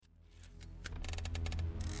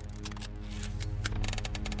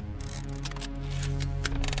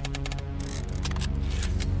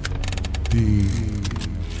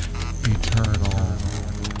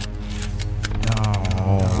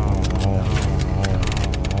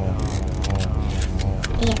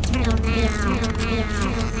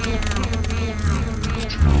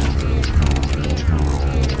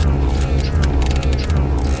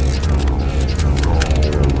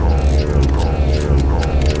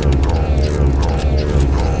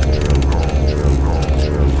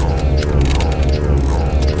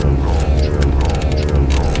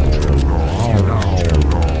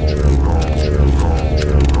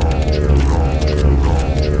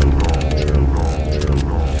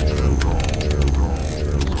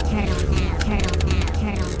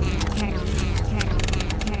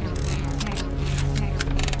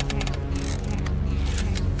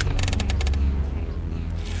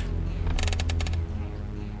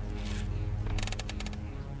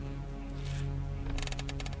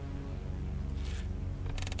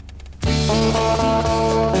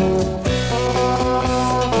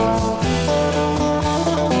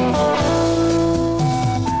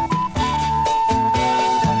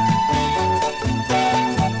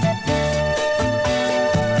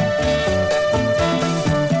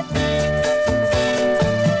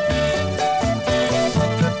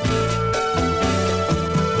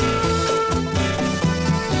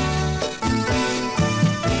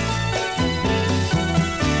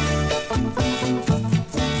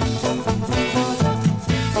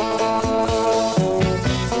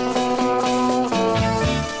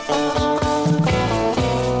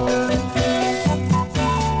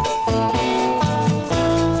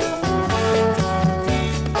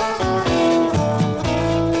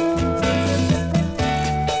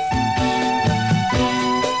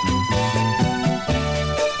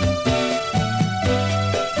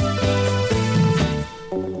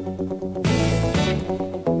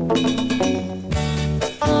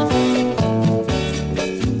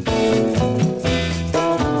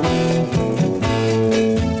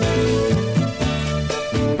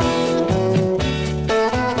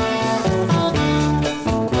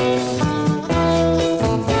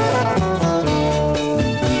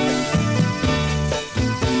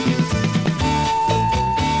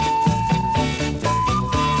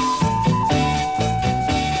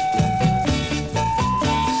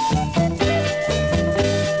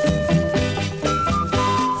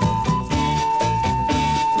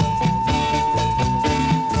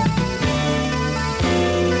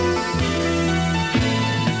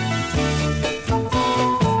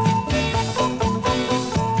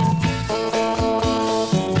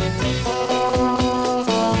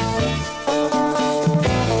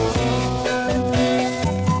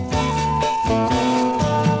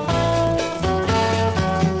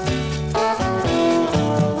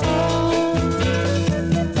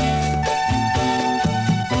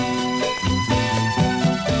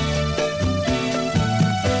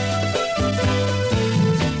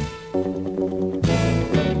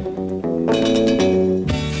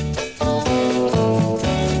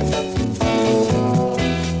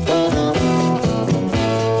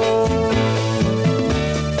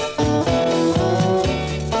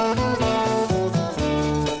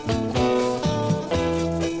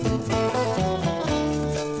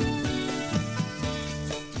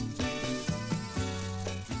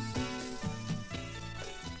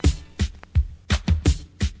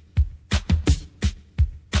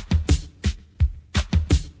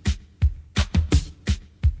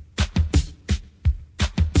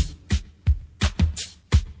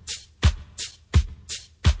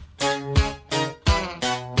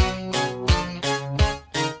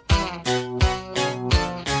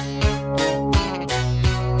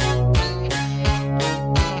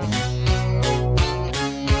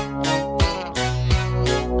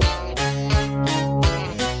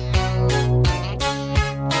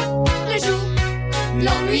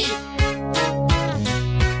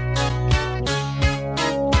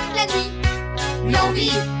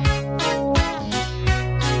l'envie,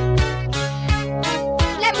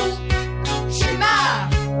 l'amour, j'ai marre.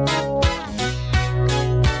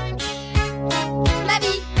 Ma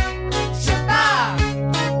vie, je pars.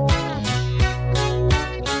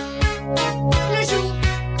 Le jour,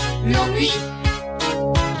 l'ennui.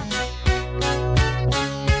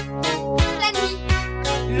 La nuit,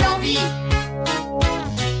 l'envie.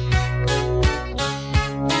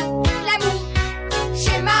 L'amour,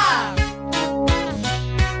 j'ai marre.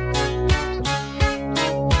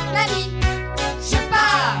 Ma vie, je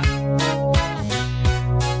pars.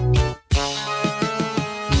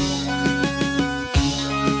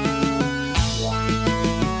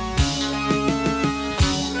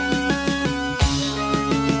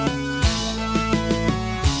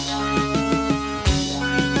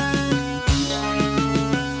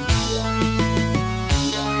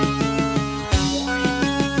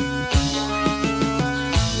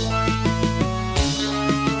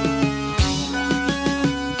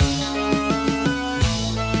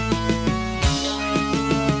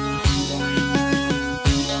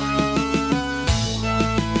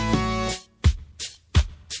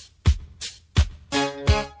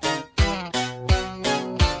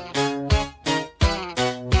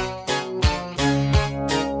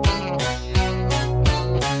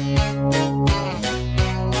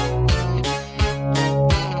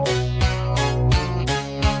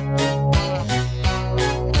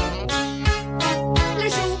 Le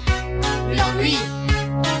jour, l'ennui.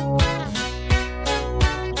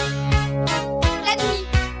 La nuit,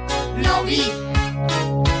 l'envie.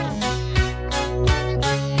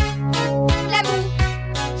 L'amour,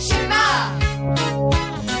 j'ai marre.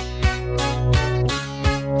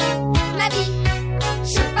 Ma vie,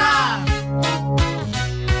 je pars.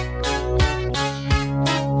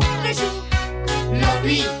 Le jour,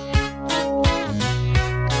 l'ennui.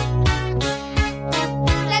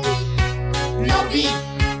 La nuit, l'envie.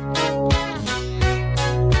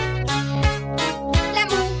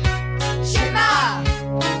 L'amour, j'ai marre.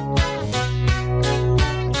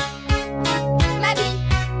 Ma vie,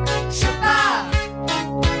 je pars.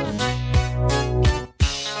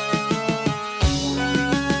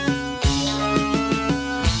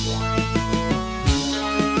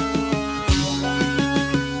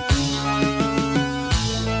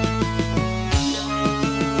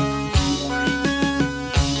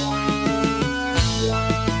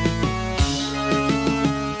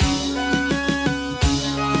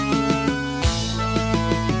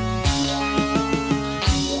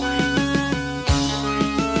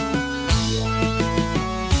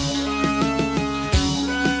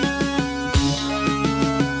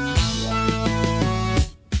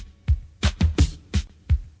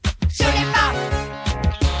 Je n'ai pas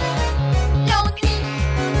l'ennui.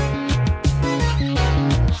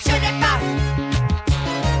 Je n'ai pas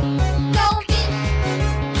l'envie.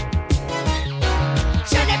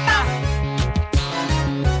 Je n'ai pas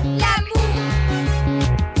l'amour.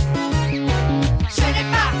 Je n'ai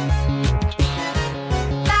pas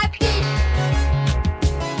ma vie.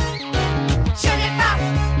 Je n'ai pas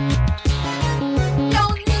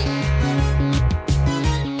l'ennui.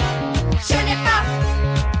 Je n'ai pas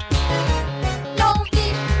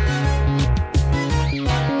l'envie.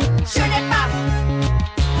 Je n'ai pas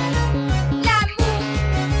l'amour.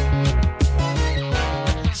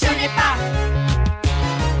 Je n'ai pas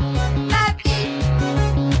ma vie.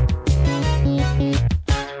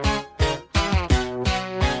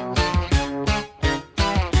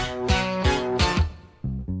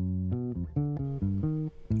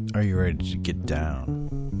 Are you ready to get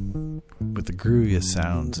down with the grooviest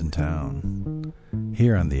sounds in town?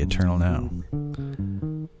 Here on the Eternal Now.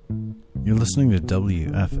 You're listening to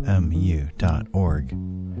WFMU.org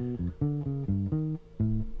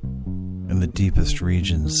in the deepest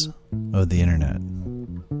regions of the internet,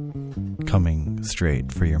 coming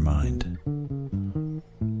straight for your mind.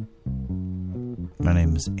 My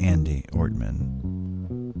name is Andy Ortman,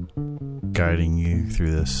 guiding you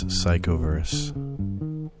through this psychoverse.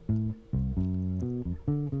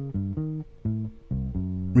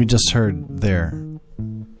 We just heard there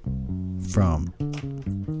from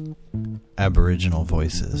Aboriginal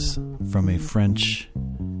Voices from a French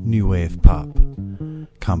new wave pop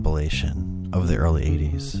compilation of the early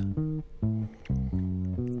 80s.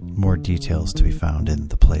 More details to be found in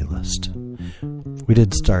the playlist. We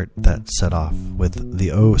did start that set off with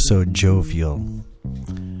the oh so jovial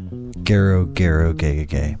Garo Garo Gay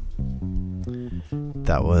Gay.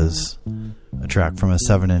 That was a track from a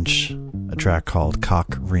 7-inch, a track called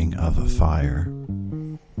Cock Ring of a Fire.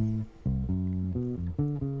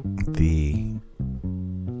 The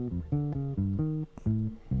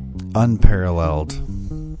unparalleled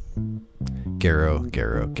Garo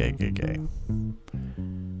Gay Gay Gay.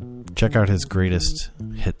 Check out his greatest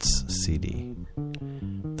hits CD,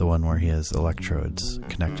 the one where he has electrodes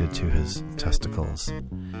connected to his testicles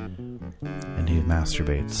and he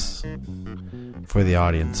masturbates for the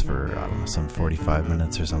audience for, I don't know, some 45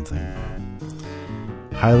 minutes or something.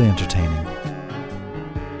 Highly entertaining.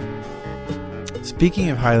 Speaking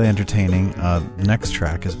of highly entertaining, the next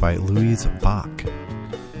track is by Louise Bach,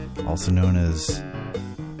 also known as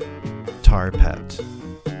Tar Pet,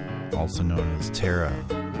 also known as Tara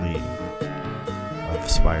Lee of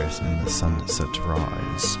Spires in the Sunset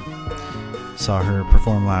Rise. Saw her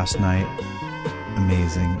perform last night.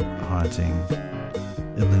 Amazing, haunting,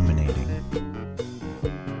 illuminating.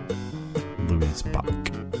 Louise Bach.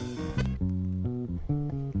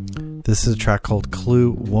 This is a track called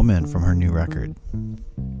Clue Woman from her new record.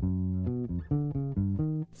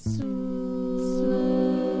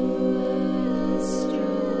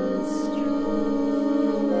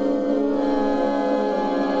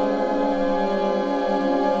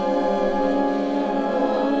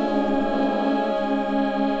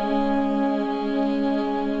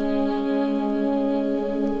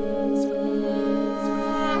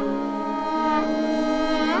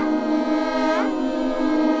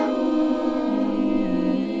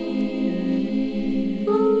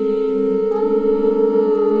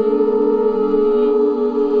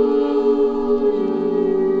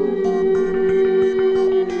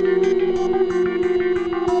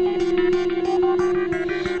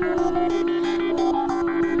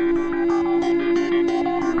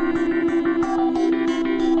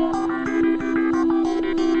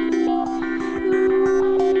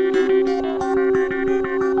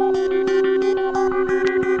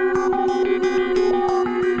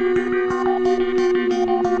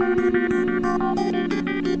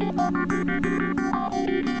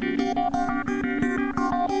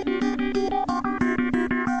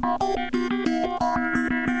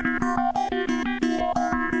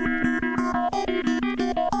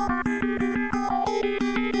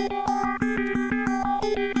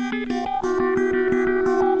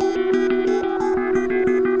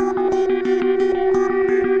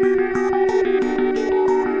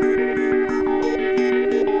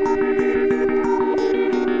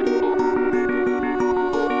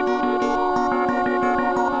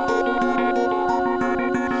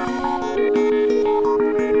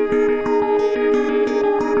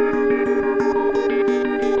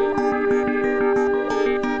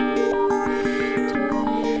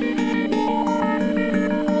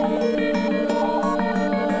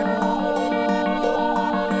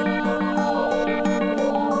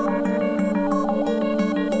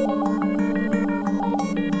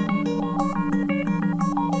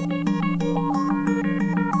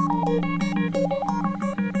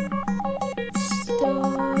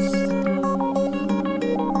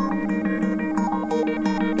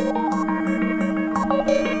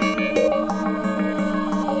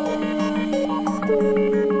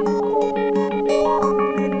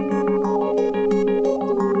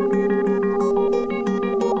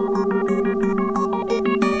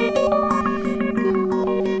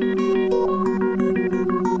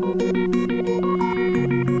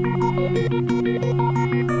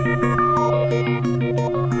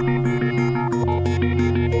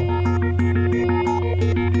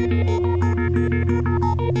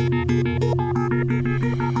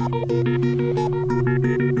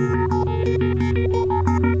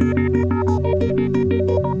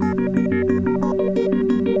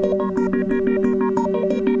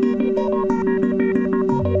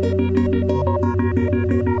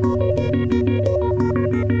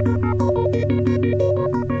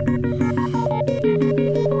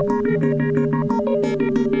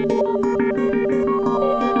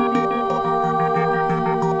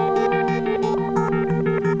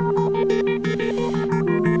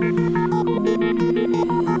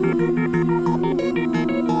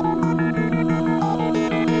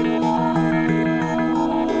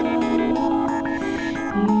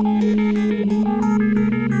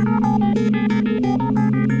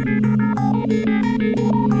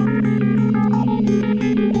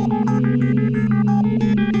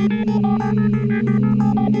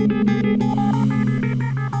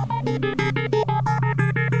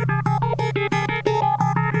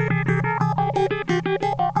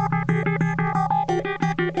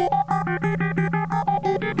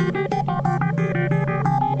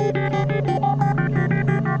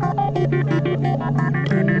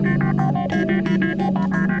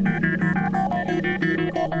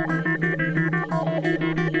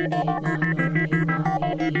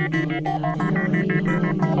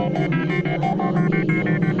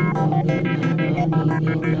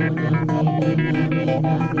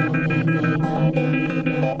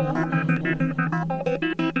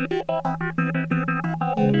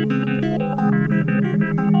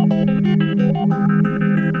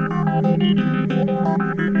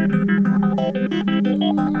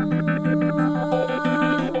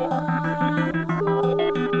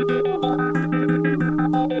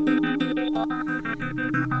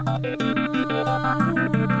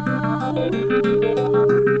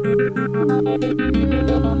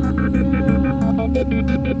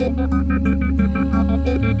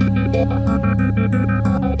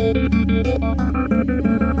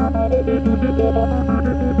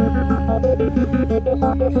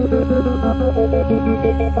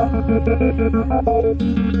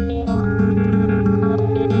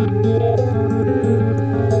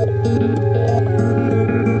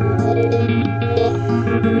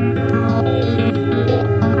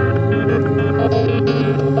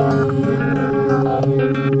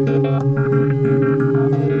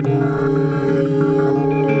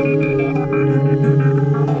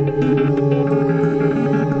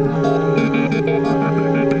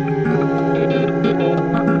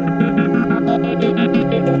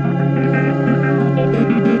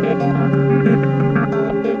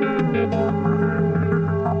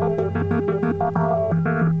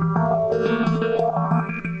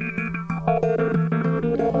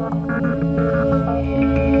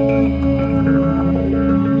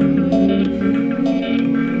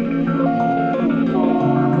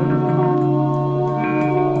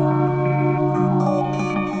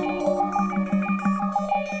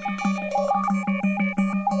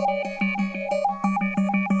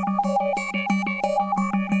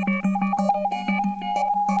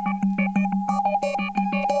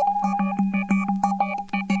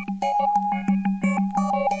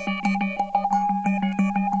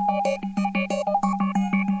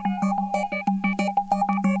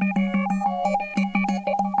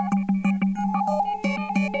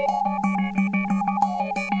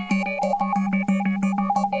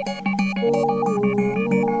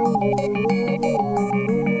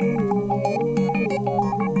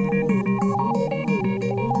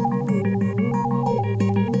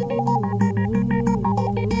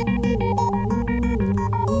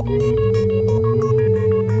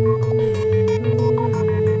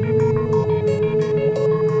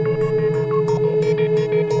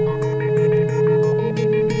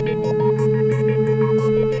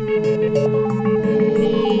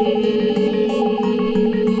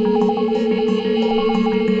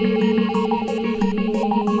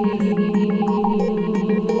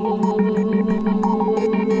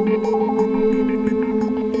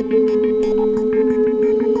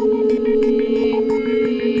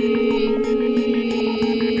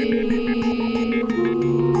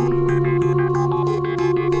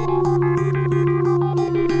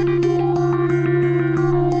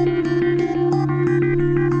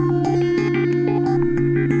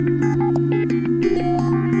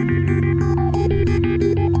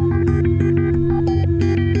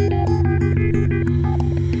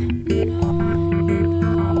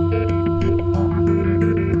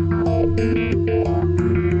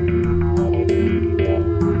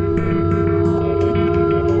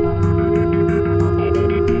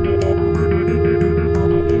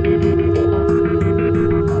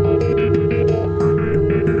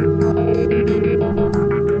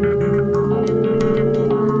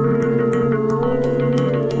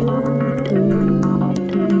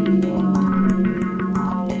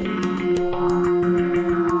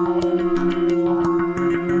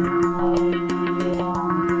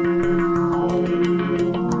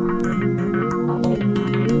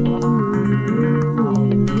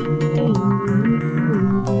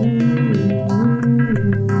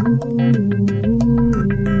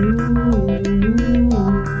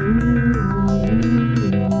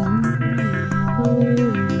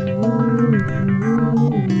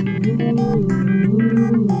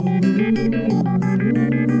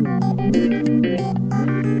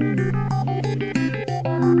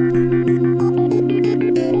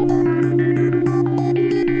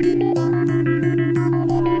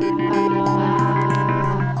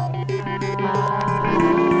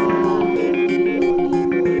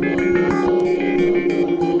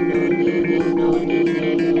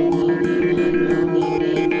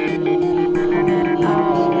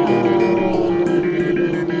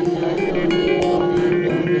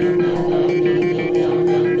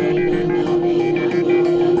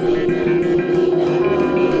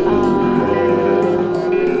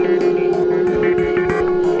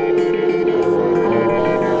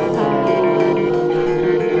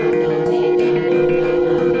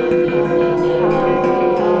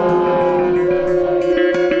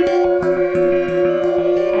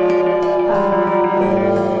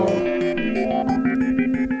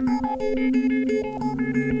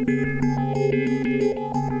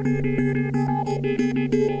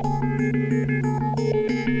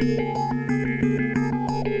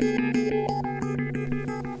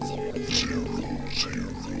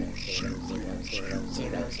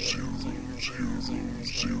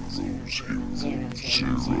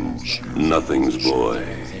 Nothing's boy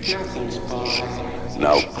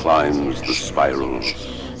now climbs the spirals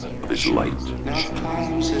of his light.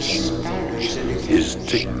 His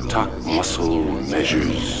tick-tock muscle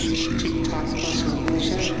measures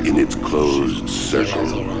in its closed circle.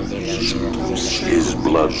 His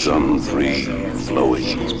blood's free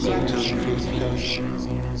flowing.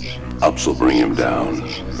 Ups will bring him down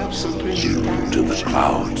to the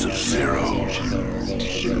clouds of zero.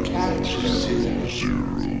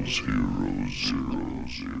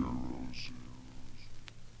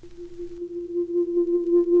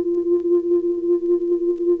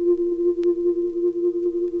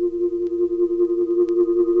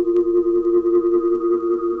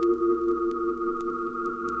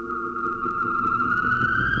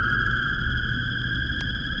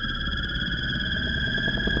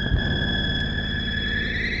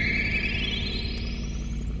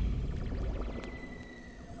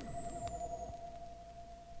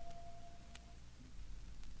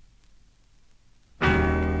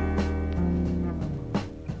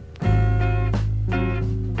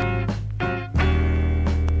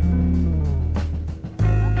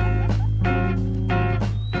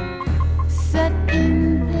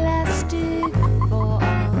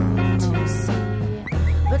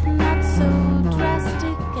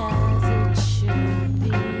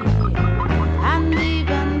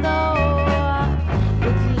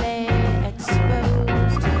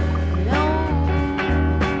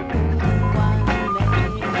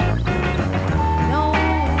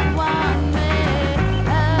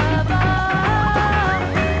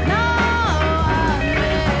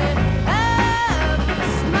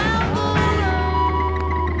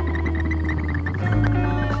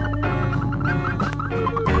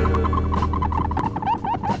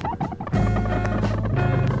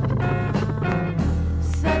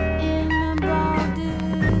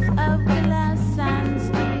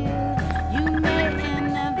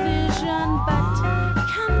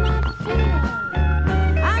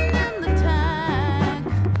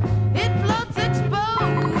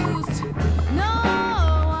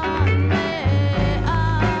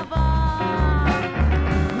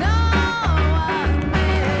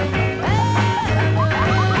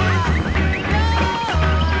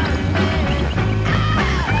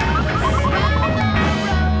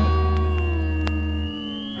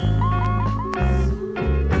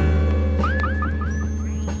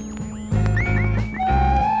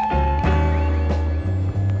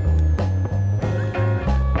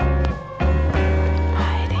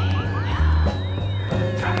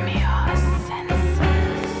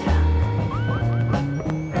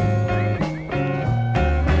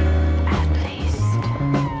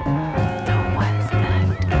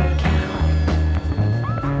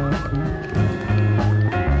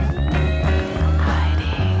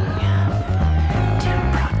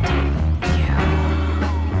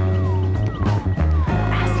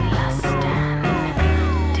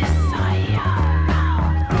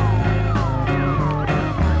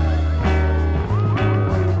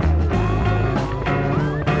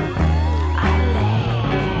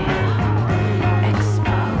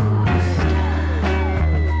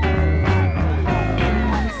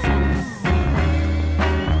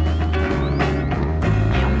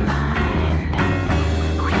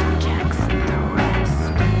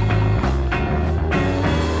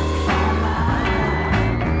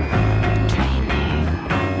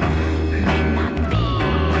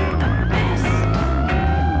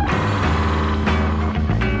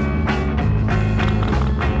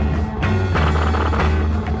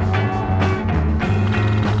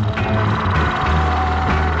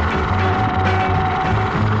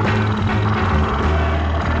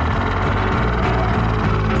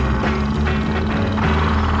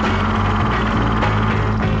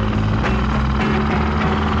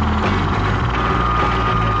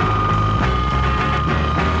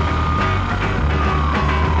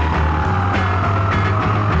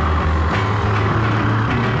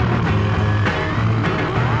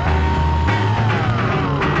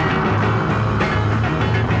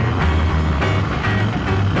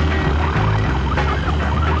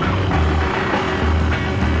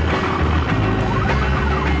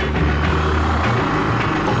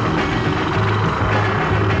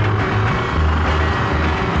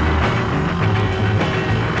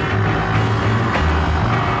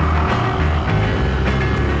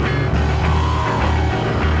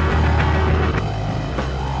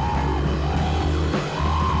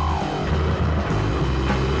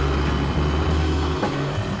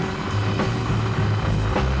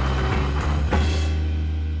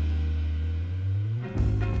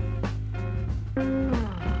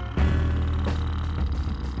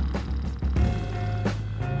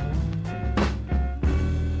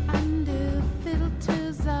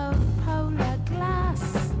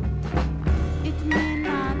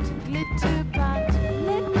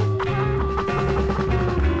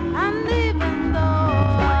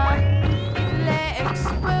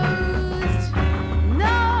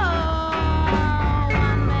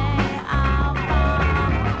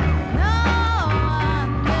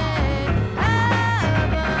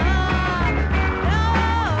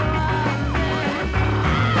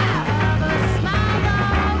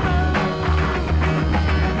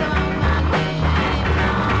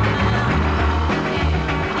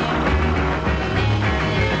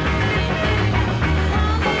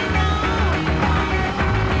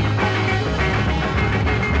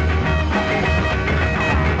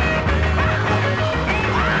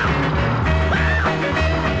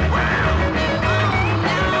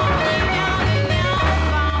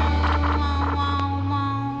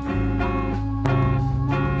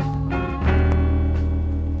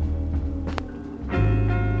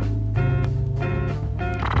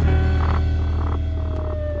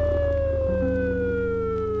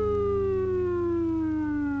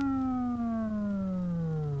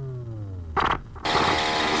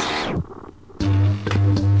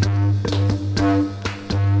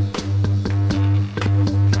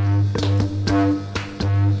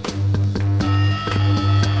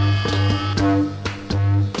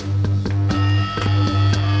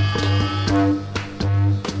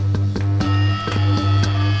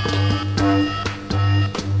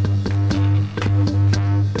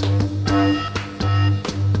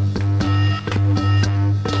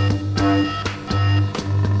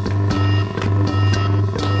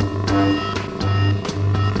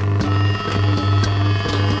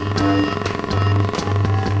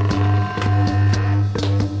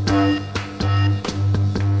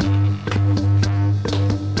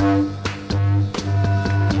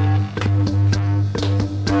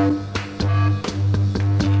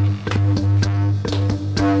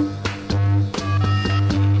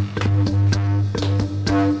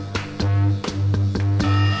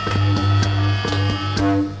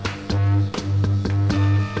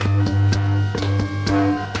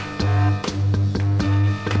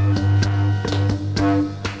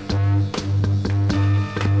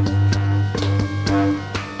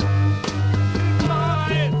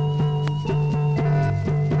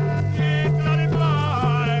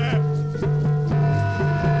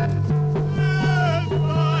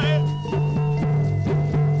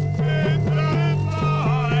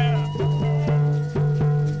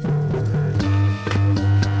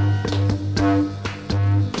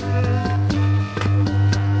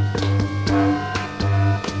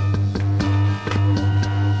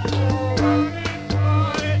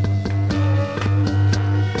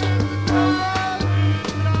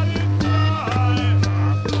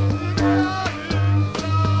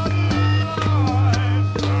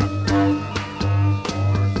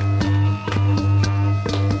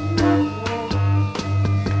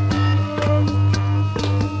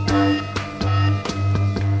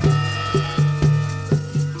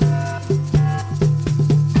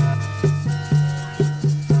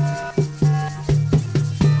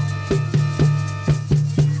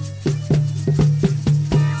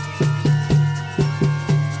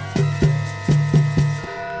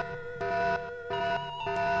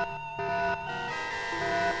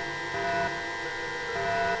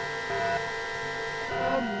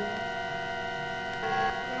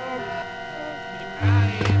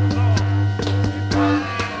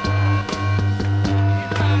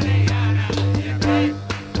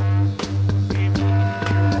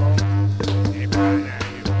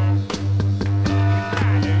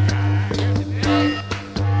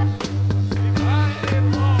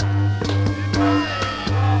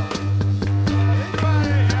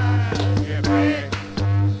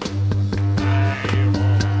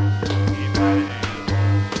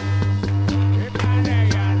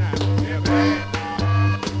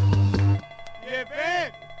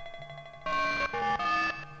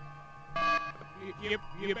 You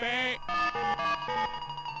back?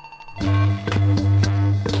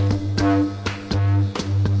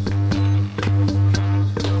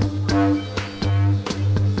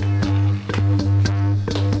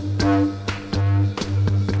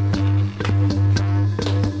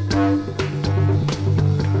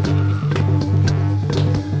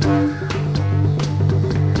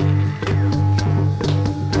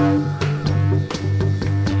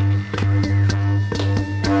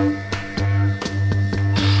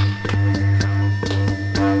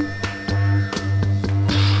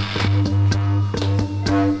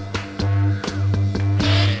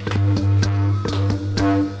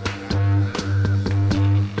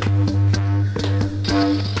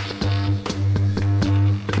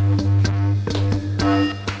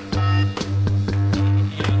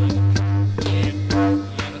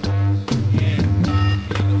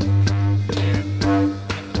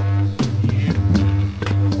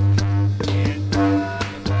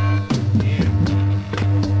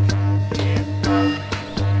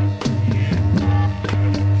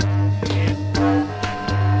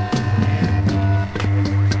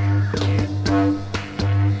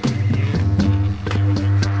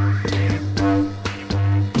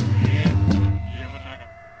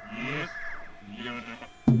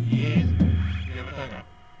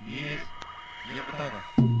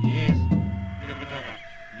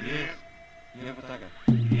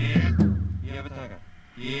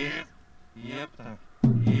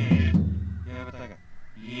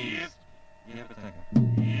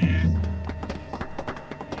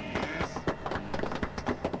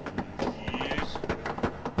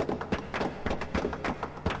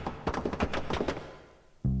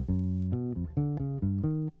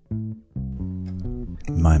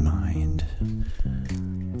 My mind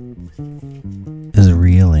is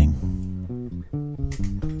reeling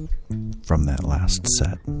from that last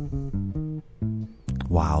set.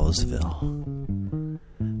 Wowsville.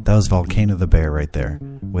 That was Volcano the Bear right there,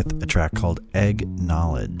 with a track called Egg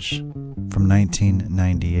Knowledge from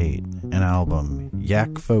 1998, an album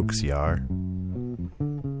Yak Folks Yar.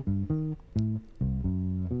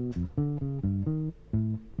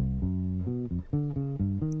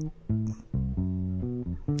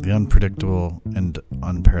 The unpredictable and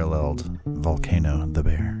unparalleled Volcano the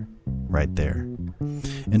Bear right there.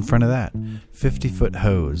 In front of that, 50-Foot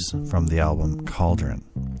Hose from the album Cauldron.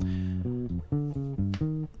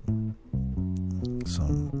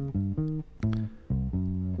 Some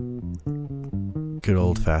good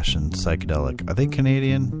old-fashioned psychedelic. Are they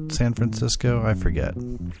Canadian? San Francisco? I forget.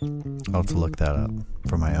 I'll have to look that up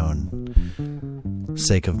for my own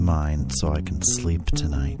sake of mind so I can sleep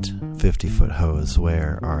tonight. 50-Foot Hose,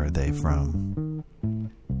 where are they from?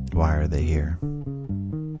 Why are they here?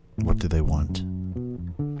 What do they want?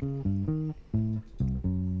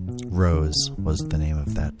 Rose was the name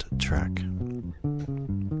of that track.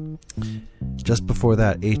 Just before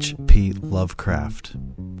that, H.P. Lovecraft.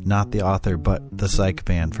 Not the author, but the psych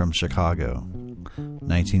band from Chicago.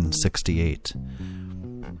 1968.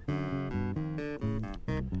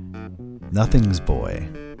 Nothing's Boy.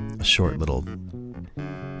 A short little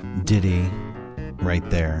ditty right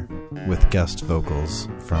there with guest vocals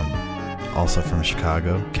from, also from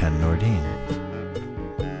Chicago, Ken Nordine.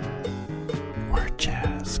 Word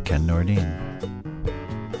jazz, Ken Nordine.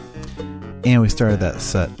 And we started that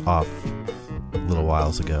set off a little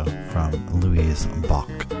whiles ago from Louise Bach.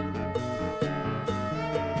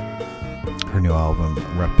 Her new album,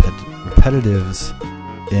 Repetitives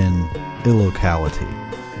in Illocality.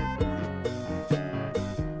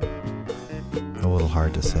 A little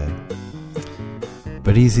hard to say,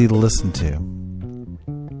 but easy to listen to.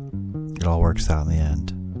 It all works out in the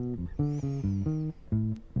end.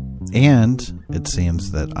 And it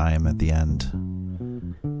seems that I am at the end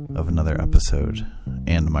of another episode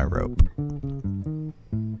and my rope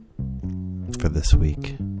for this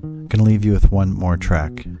week. I'm gonna leave you with one more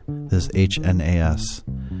track. This HNAS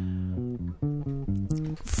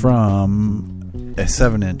from a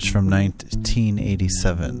 7-inch from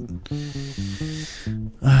 1987.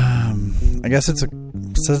 I guess it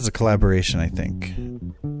says it's a collaboration, I think.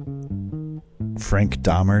 Frank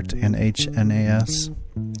Dammert and HNAS.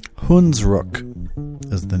 Hunsrück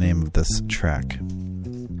is the name of this track.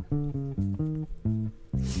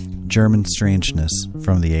 German Strangeness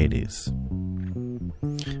from the 80s.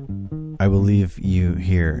 I will leave you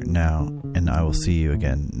here now, and I will see you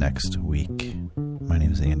again next week. My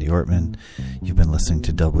name is Andy Ortman. You've been listening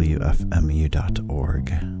to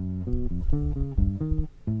WFMU.org.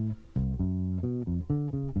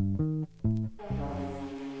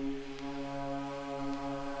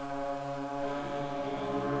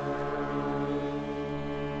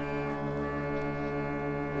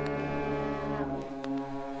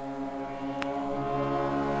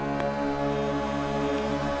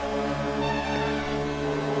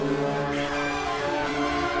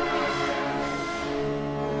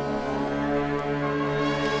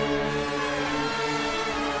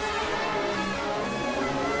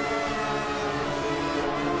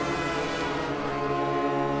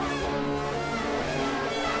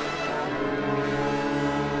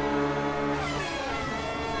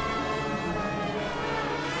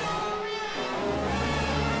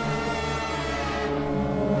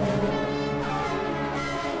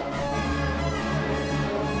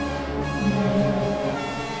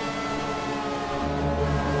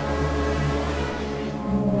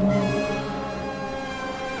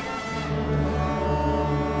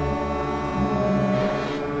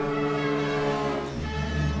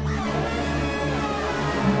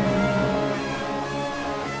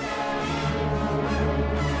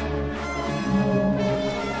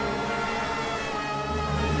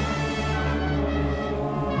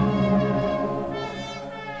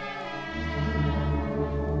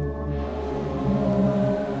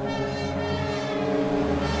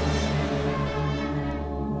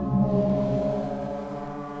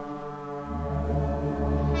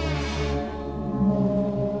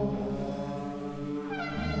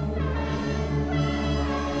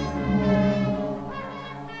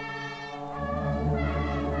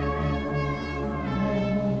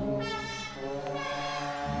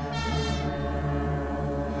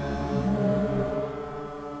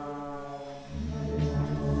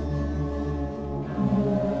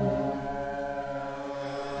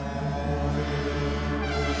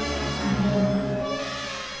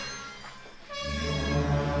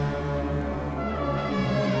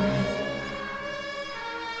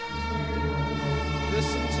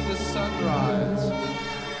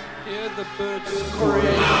 It's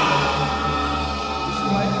crazy.